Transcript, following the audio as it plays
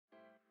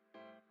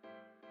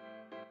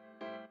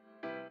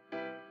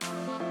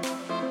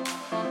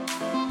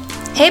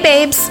Hey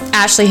babes,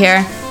 Ashley here.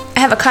 I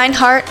have a kind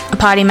heart, a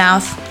potty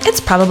mouth. It's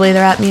probably the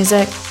rap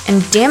music.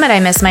 And damn it, I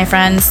miss my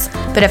friends.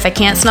 But if I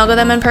can't snuggle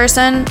them in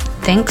person,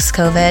 thanks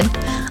COVID,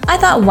 I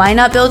thought why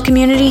not build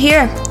community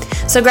here?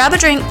 So grab a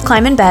drink,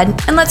 climb in bed,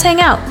 and let's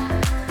hang out.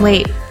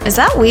 Wait, is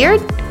that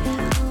weird?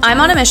 I'm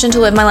on a mission to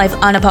live my life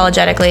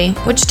unapologetically,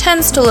 which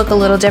tends to look a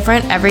little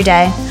different every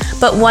day.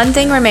 But one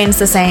thing remains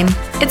the same.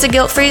 It's a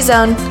guilt-free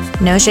zone.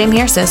 No shame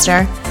here,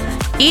 sister.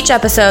 Each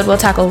episode will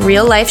tackle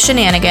real-life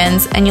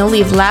shenanigans, and you'll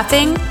leave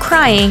laughing,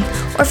 crying,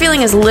 or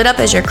feeling as lit up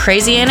as your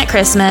crazy aunt at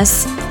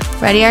Christmas.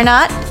 Ready or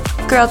not?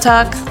 Girl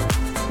talk.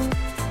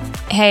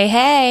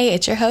 Hey,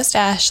 it's your host,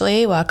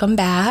 Ashley. Welcome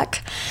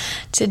back.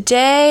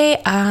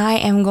 Today, I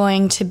am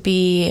going to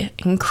be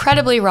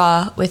incredibly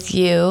raw with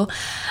you,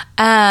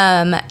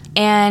 and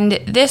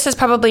this has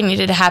probably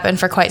needed to happen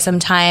for quite some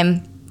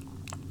time.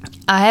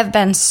 I have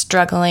been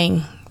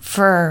struggling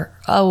for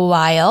a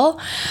while,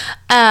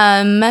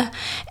 and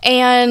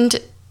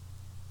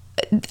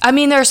I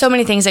mean, there are so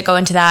many things that go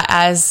into that,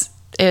 as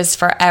is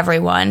for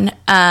everyone,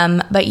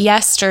 but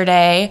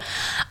yesterday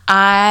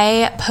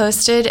I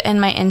posted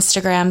in my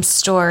Instagram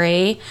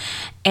story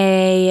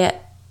a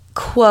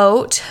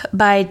quote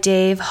by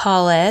Dave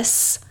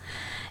Hollis,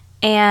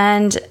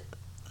 and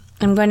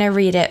I'm going to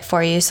read it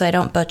for you so I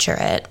don't butcher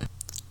it.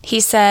 He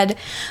said,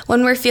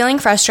 "When we're feeling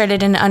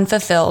frustrated and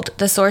unfulfilled,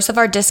 the source of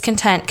our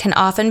discontent can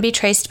often be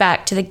traced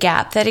back to the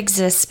gap that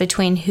exists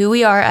between who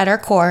we are at our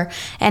core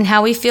and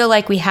how we feel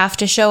like we have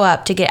to show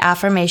up to get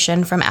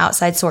affirmation from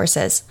outside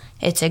sources.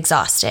 It's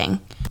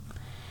exhausting."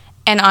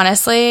 And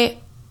honestly,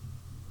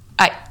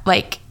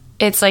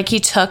 it's like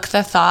he took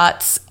the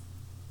thoughts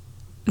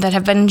that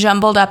have been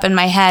jumbled up in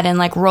my head and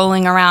like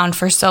rolling around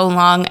for so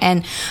long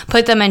and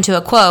put them into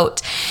a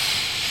quote.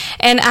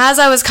 And as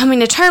I was coming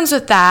to terms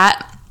with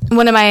that,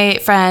 one of my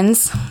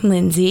friends,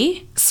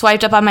 Lindsay,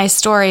 swiped up on my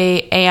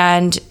story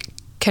and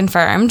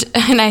confirmed.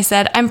 And I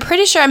said, "I'm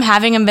pretty sure I'm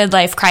having a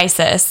midlife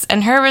crisis."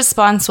 And her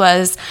response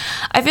was,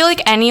 "I feel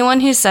like anyone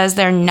who says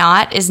they're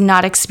not is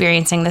not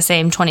experiencing the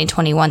same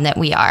 2021 that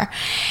we are."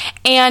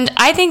 And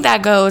I think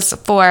that goes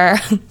for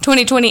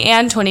 2020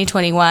 and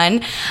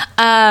 2021.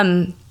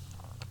 And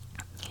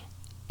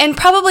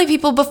probably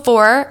people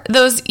before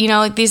those,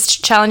 these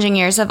challenging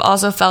years have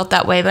also felt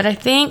that way. But I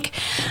think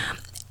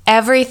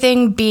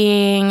everything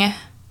being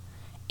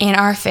in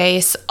our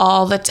face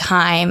all the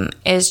time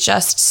is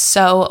just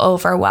so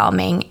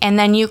overwhelming. And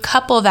then you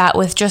couple that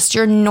with just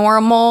your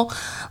normal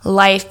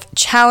life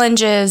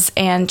challenges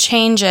and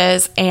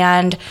changes,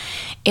 and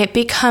it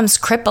becomes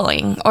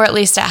crippling, or at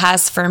least it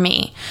has for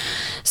me.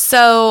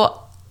 So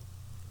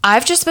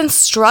I've just been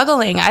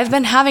struggling. I've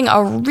been having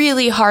a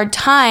really hard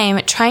time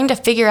trying to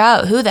figure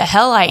out who the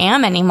hell I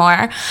am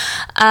anymore.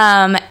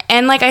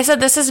 And like I said,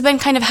 this has been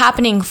kind of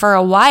happening for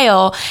a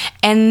while.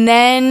 And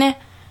then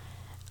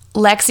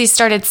Lexi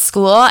started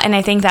school, and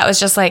I think that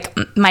was just like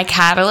my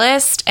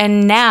catalyst.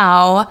 And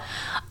now,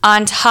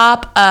 on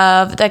top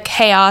of the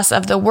chaos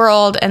of the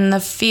world and the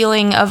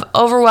feeling of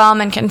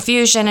overwhelm and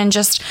confusion and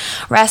just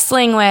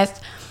wrestling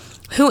with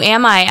who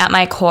am I at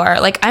my core?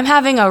 Like, I'm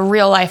having a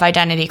real life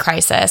identity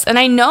crisis. And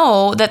I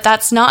know that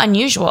that's not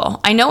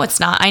unusual. I know it's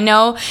not. I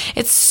know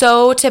it's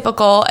so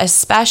typical,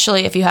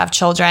 especially if you have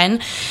children,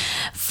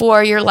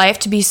 for your life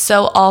to be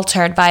so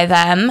altered by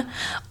them,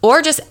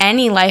 or just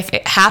any life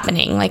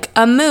happening, like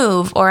a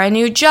move or a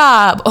new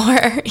job or,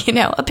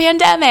 a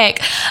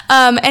pandemic.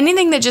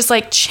 Anything that just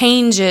like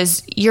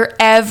changes your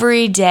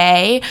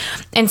everyday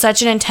in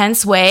such an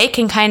intense way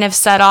can kind of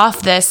set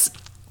off this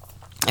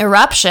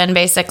eruption,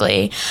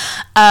 basically,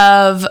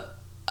 of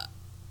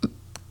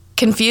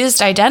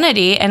confused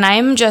identity, and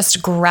I'm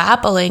just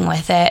grappling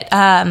with it.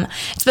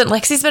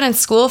 Lexi's been in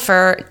school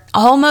for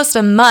almost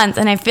a month,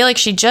 and I feel like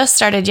she just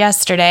started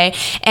yesterday,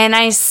 and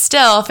I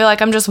still feel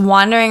like I'm just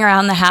wandering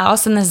around the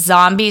house in this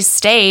zombie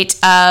state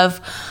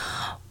of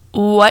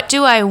what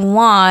do I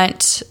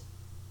want?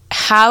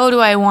 How do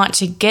I want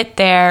to get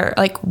there?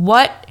 Like,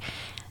 what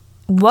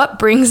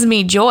brings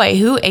me joy?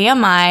 Who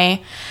am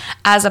I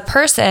as a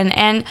person?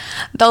 And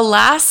the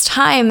last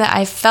time that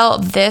I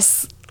felt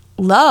this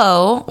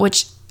low,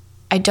 which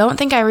I don't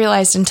think I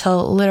realized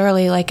until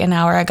literally like an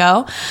hour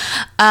ago,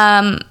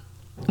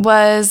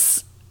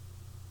 was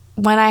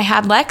when I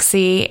had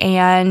Lexi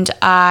and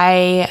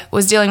I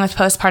was dealing with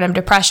postpartum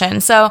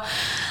depression. So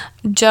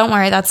don't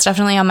worry, that's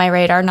definitely on my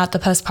radar, not the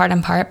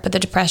postpartum part, but the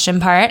depression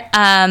part.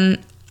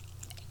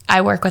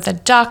 I work with a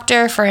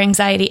doctor for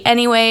anxiety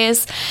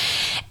anyways,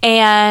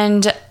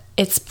 and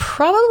it's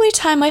probably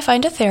time I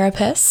find a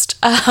therapist.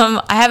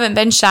 I haven't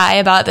been shy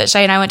about that.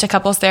 Shay and I went to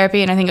couples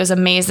therapy, and I think it was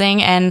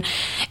amazing, and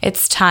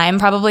it's time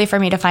probably for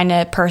me to find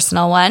a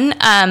personal one,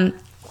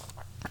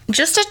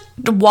 just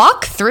to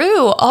walk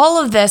through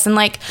all of this. And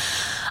like,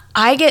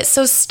 I get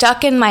so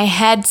stuck in my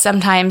head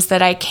sometimes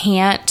that I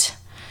can't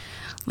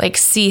like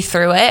see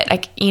through it.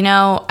 Like,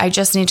 I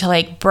just need to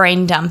like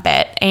brain dump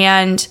it.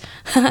 And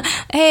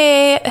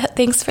hey,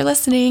 thanks for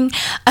listening.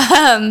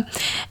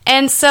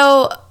 And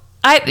so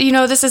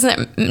this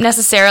isn't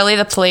necessarily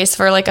the place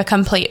for like a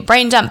complete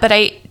brain dump, but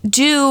I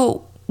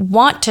do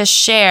want to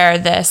share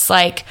this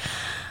like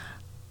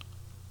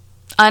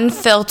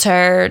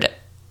unfiltered,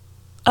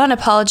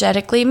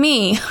 unapologetically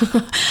me.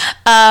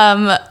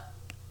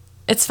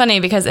 It's funny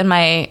because in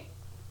my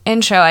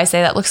intro, I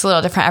say that looks a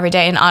little different every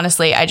day. And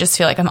honestly, I just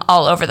feel like I'm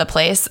all over the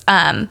place.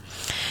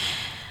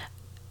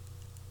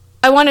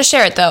 I want to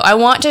share it though. I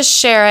want to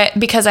share it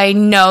because I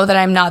know that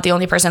I'm not the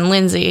only person.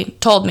 Lindsay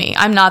told me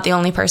I'm not the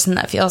only person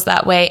that feels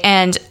that way.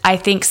 And I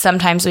think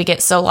sometimes we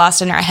get so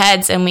lost in our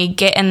heads and we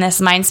get in this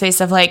mind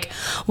space of like,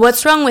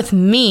 what's wrong with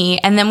me?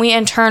 And then we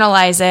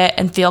internalize it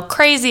and feel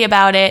crazy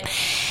about it.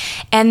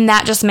 And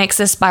that just makes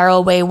the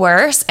spiral way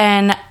worse.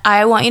 And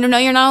I want you to know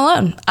you're not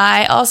alone.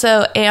 I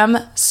also am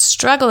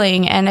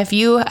struggling. And if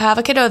you have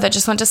a kiddo that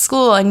just went to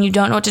school and you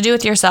don't know what to do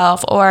with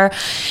yourself, or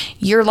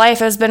your life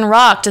has been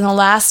rocked in the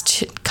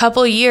last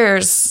couple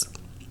years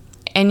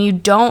and you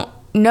don't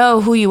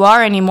know who you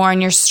are anymore and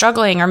you're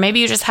struggling, or maybe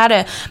you just had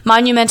a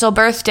monumental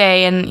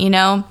birthday and, you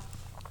know,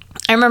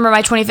 I remember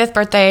my 25th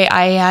birthday,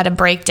 I had a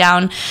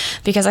breakdown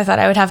because I thought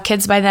I would have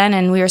kids by then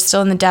and we were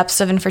still in the depths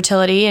of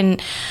infertility,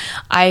 and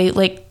I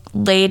like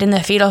laid in the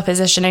fetal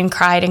position and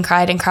cried and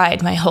cried and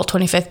cried my whole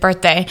 25th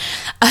birthday.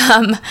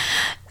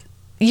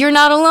 You're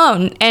not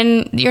alone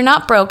and you're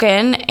not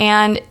broken.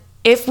 And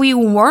if we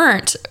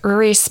weren't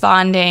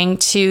responding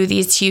to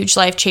these huge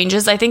life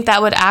changes, I think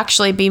that would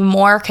actually be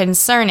more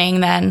concerning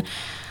than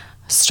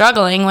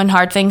struggling when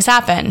hard things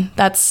happen.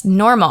 That's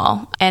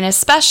normal. And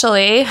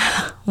especially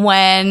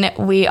when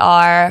we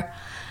are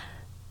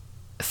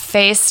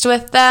faced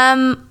with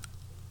them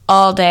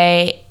all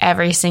day,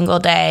 every single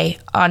day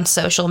on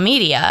social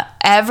media.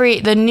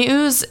 The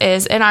news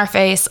is in our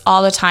face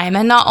all the time.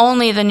 And not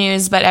only the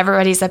news, but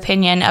everybody's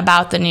opinion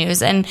about the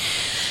news. And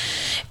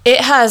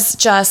it has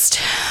just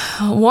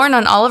worn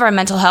on all of our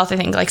mental health. I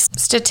think like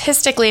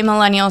statistically,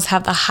 millennials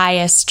have the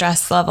highest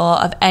stress level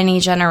of any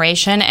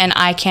generation. And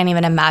I can't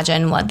even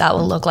imagine what that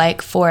will look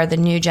like for the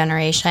new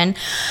generation.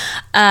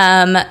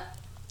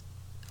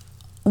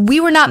 We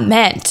were not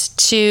meant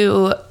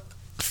to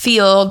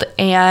field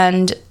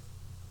and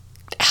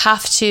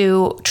have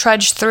to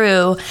trudge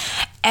through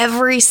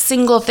every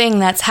single thing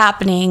that's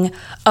happening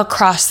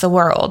across the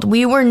world.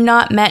 We were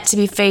not meant to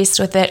be faced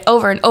with it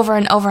over and over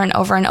and over and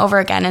over and over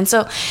again. And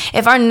so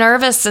if our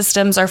nervous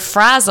systems are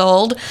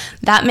frazzled,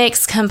 that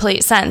makes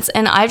complete sense.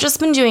 And I've just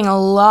been doing a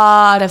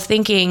lot of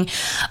thinking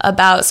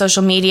about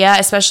social media,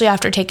 especially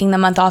after taking the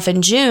month off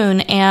in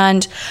June.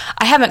 And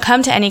I haven't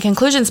come to any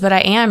conclusions, but I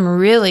am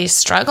really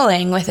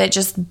struggling with it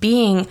just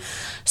being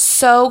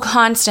so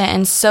constant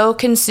and so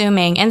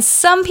consuming. And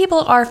some people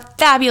are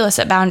fabulous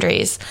at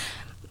boundaries.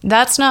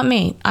 That's not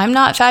me. I'm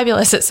not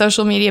fabulous at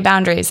social media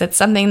boundaries. It's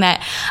something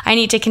that I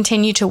need to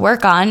continue to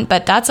work on,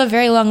 but that's a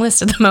very long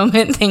list at the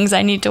moment, things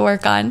I need to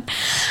work on.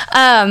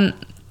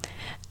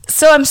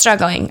 So I'm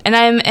struggling and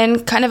I'm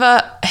in kind of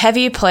a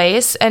heavy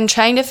place and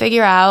trying to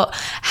figure out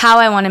how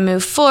I want to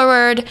move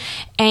forward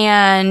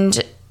and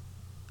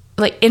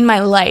like in my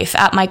life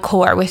at my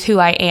core with who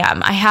I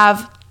am. I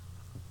have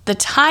the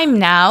time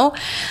now,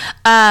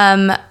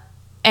 and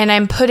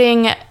I'm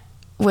putting,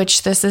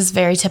 which this is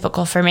very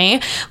typical for me,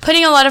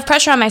 putting a lot of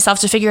pressure on myself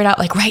to figure it out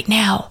like right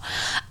now.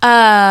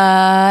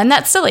 And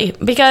that's silly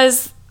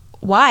because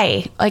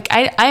why? Like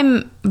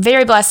I'm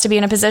very blessed to be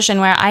in a position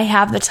where I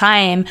have the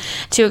time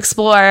to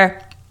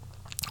explore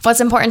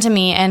what's important to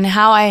me and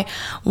how I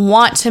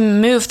want to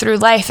move through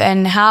life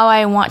and how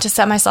I want to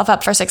set myself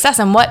up for success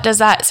and what does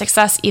that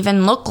success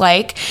even look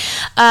like,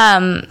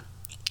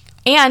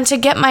 and to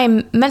get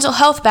my mental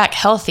health back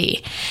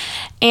healthy.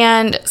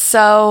 And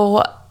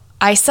so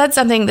I said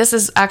something, this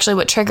is actually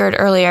what triggered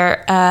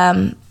earlier,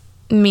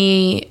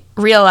 me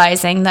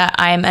realizing that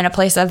I'm in a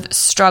place of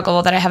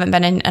struggle that I haven't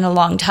been in a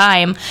long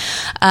time.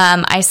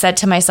 I said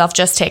to myself,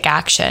 just take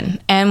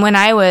action. And when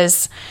I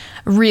was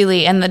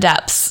really in the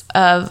depths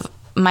of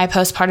my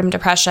postpartum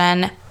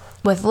depression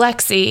with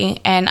Lexi,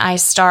 and I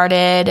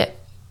started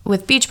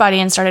with Beachbody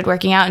and started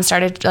working out and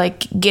started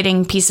like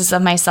getting pieces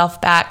of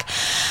myself back,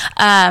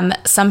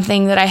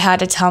 something that I had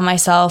to tell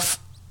myself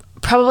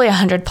probably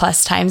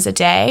 100+ times a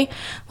day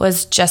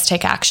was just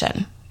take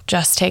action.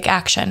 Just take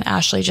action,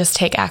 Ashley, just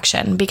take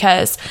action.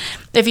 Because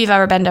if you've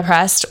ever been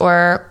depressed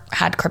or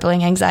had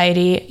crippling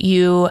anxiety,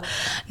 you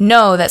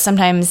know that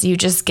sometimes you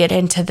just get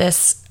into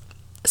this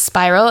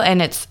spiral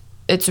and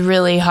it's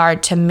really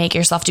hard to make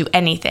yourself do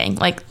anything.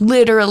 Like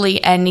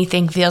literally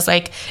anything feels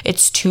like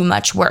it's too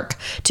much work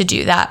to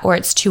do that, or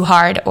it's too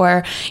hard,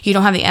 or you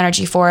don't have the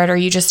energy for it, or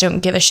you just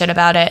don't give a shit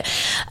about it.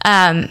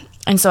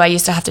 And so I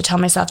used to have to tell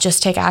myself,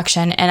 just take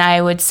action. And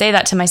I would say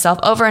that to myself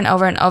over and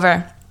over and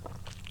over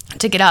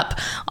to get up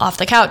off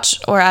the couch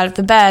or out of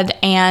the bed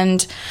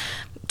and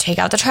take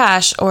out the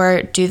trash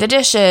or do the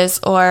dishes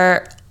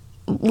or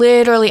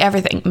literally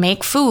everything,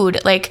 make food.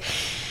 Like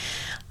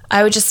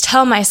I would just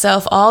tell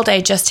myself all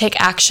day, just take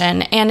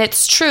action. And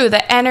it's true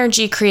that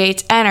energy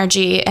creates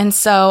energy. And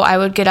so I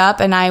would get up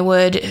and I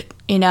would,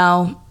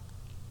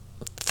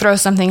 throw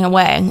something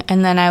away,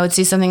 and then I would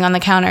see something on the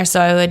counter,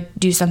 so I would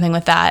do something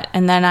with that,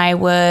 and then I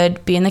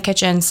would be in the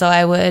kitchen, so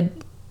I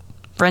would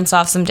rinse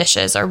off some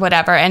dishes or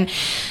whatever. And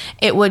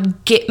it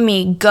would get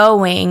me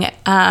going.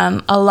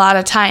 A lot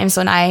of times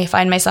when I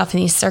find myself in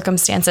these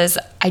circumstances,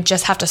 I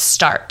just have to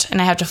start,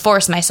 and I have to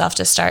force myself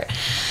to start.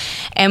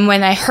 And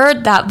when I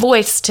heard that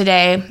voice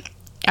today,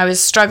 I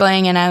was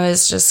struggling, and I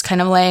was just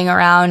kind of laying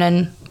around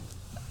and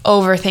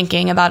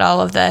overthinking about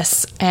all of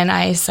this. And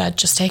I said,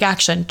 just take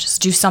action,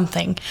 just do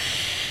something.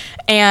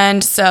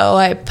 And so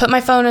I put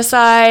my phone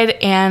aside,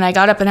 and I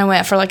got up and I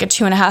went for like a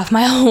 2.5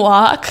 mile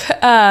walk.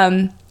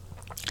 And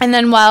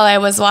then while I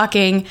was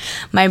walking,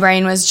 my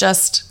brain was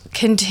just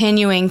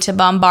continuing to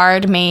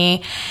bombard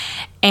me.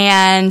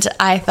 And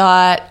I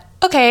thought,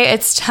 okay,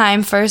 it's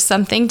time for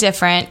something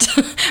different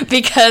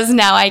because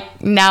now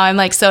I'm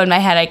like so in my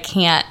head I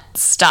can't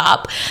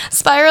stop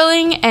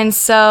spiraling. And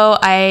so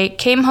I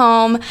came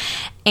home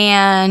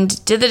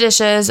and did the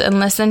dishes and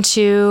listened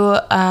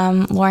to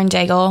Lauren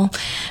Daigle,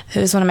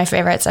 who's one of my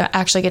favorites. I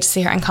actually get to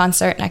see her in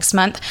concert next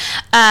month.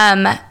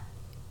 And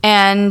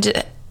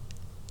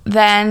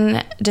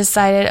then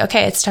decided,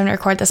 okay, it's time to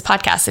record this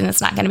podcast, and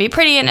it's not going to be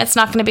pretty and it's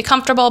not going to be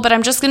comfortable, but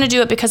I'm just going to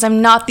do it because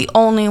I'm not the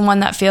only one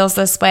that feels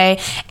this way.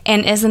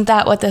 And isn't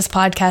that what this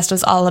podcast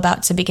was all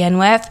about to begin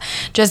with?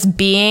 Just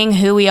being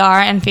who we are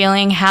and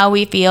feeling how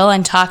we feel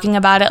and talking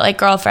about it like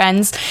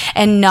girlfriends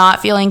and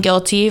not feeling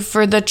guilty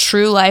for the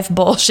true life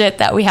bullshit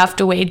that we have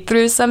to wade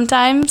through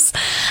sometimes.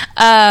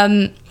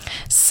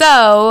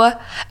 So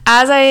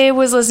as I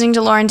was listening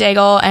to Lauren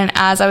Daigle and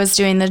as I was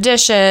doing the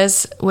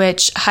dishes,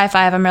 which high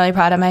five, I'm really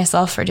proud of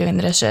myself for doing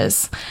the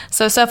dishes.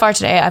 So far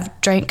today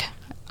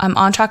I'm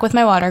on track with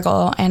my water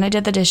goal, and I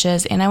did the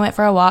dishes, and I went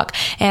for a walk,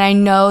 and I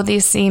know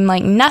these seem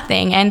like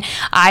nothing, and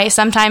I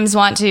sometimes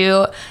want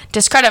to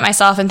discredit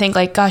myself and think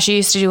like, gosh, you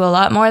used to do a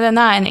lot more than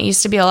that, and it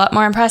used to be a lot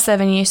more impressive,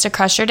 and you used to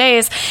crush your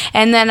days,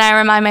 and then I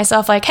remind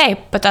myself like,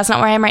 hey, but that's not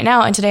where I am right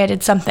now, and today I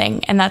did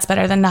something, and that's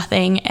better than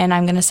nothing, and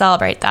I'm going to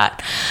celebrate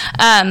that.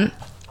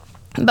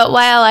 But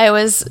while I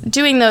was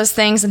doing those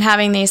things and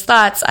having these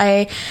thoughts,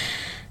 I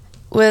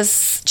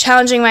was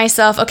challenging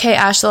myself, okay,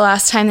 Ash, the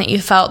last time that you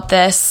felt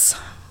this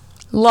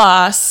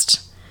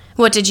lost,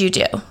 what did you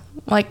do?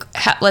 Like,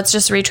 let's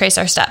just retrace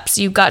our steps.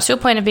 You got to a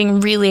point of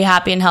being really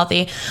happy and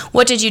healthy.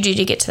 What did you do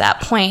to get to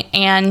that point?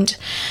 And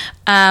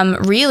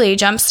really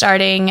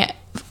jump-starting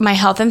my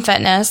health and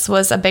fitness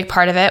was a big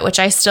part of it, which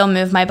I still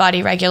move my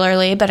body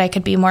regularly, but I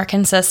could be more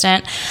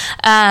consistent.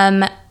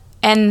 And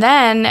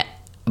then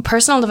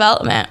personal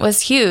development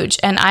was huge,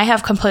 and I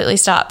have completely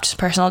stopped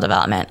personal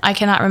development. I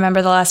cannot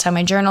remember the last time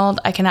I journaled.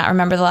 I cannot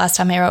remember the last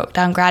time I wrote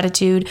down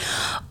gratitude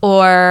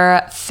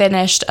or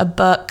finished a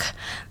book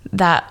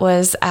that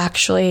was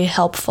actually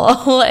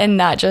helpful and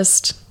not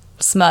just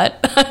smut.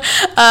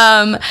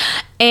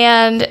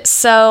 And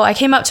so I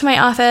came up to my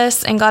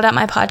office and got out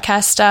my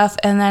podcast stuff,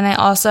 and then I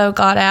also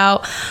got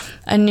out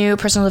a new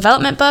personal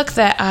development book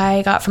that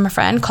I got from a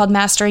friend called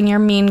Mastering Your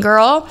Mean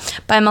Girl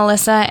by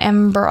Melissa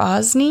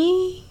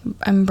Ambrosini.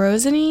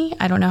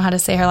 I don't know how to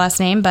say her last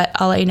name, but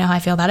I'll let you know how I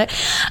feel about it.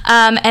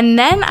 And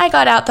then I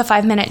got out the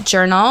 5-minute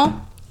journal,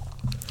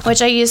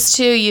 which I used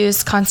to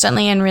use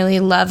constantly and really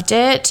loved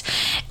it.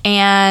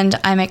 And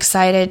I'm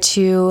excited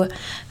to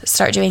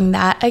start doing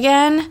that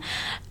again.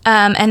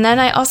 And then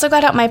I also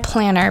got out my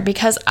planner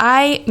because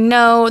I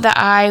know that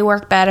I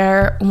work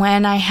better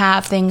when I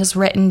have things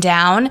written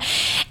down.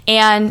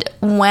 And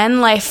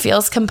when life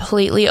feels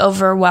completely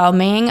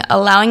overwhelming,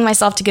 allowing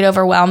myself to get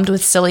overwhelmed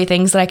with silly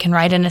things that I can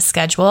write in a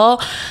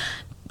schedule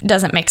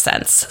doesn't make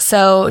sense.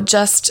 So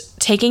just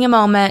taking a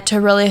moment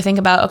to really think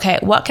about, okay,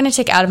 what can I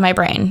take out of my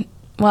brain?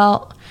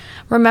 Well,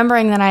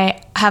 remembering that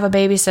I have a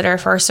babysitter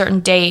for a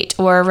certain date,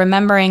 or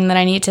remembering that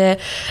I need to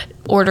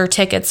order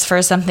tickets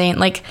for something,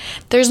 like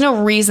there's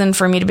no reason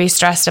for me to be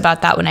stressed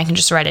about that when I can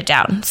just write it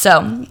down.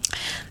 So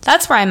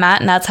that's where I'm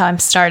at, and that's how I'm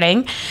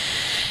starting.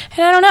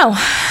 And I don't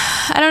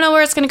know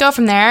where it's going to go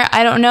from there.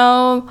 I don't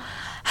know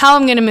how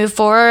I'm going to move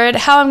forward,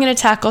 how I'm going to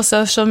tackle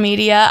social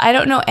media. I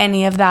don't know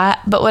any of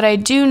that. But what I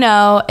do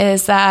know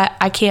is that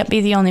I can't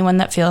be the only one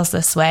that feels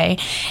this way.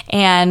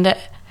 And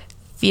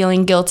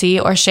feeling guilty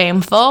or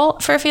shameful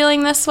for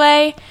feeling this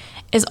way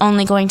is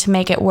only going to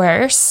make it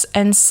worse.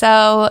 And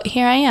so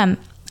here I am,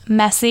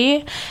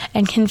 messy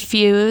and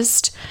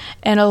confused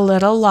and a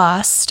little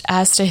lost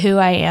as to who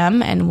I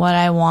am and what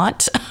I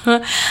want.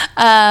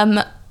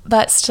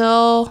 But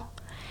still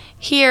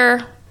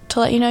here to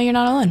let you know you're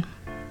not alone.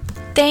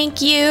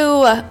 Thank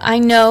you. I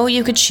know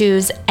you could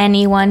choose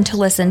anyone to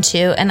listen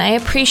to, and I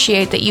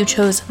appreciate that you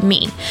chose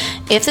me.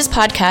 If this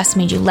podcast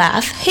made you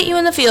laugh, hit you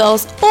in the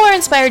feels, or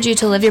inspired you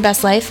to live your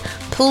best life,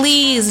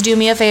 please do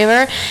me a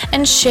favor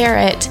and share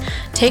it.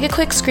 Take a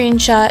quick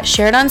screenshot,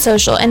 share it on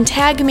social, and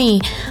tag me.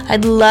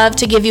 I'd love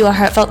to give you a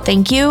heartfelt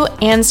thank you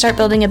and start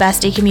building a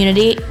bestie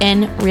community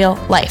in real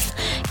life.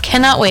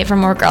 Cannot wait for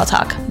more girl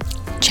talk.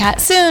 Chat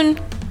soon.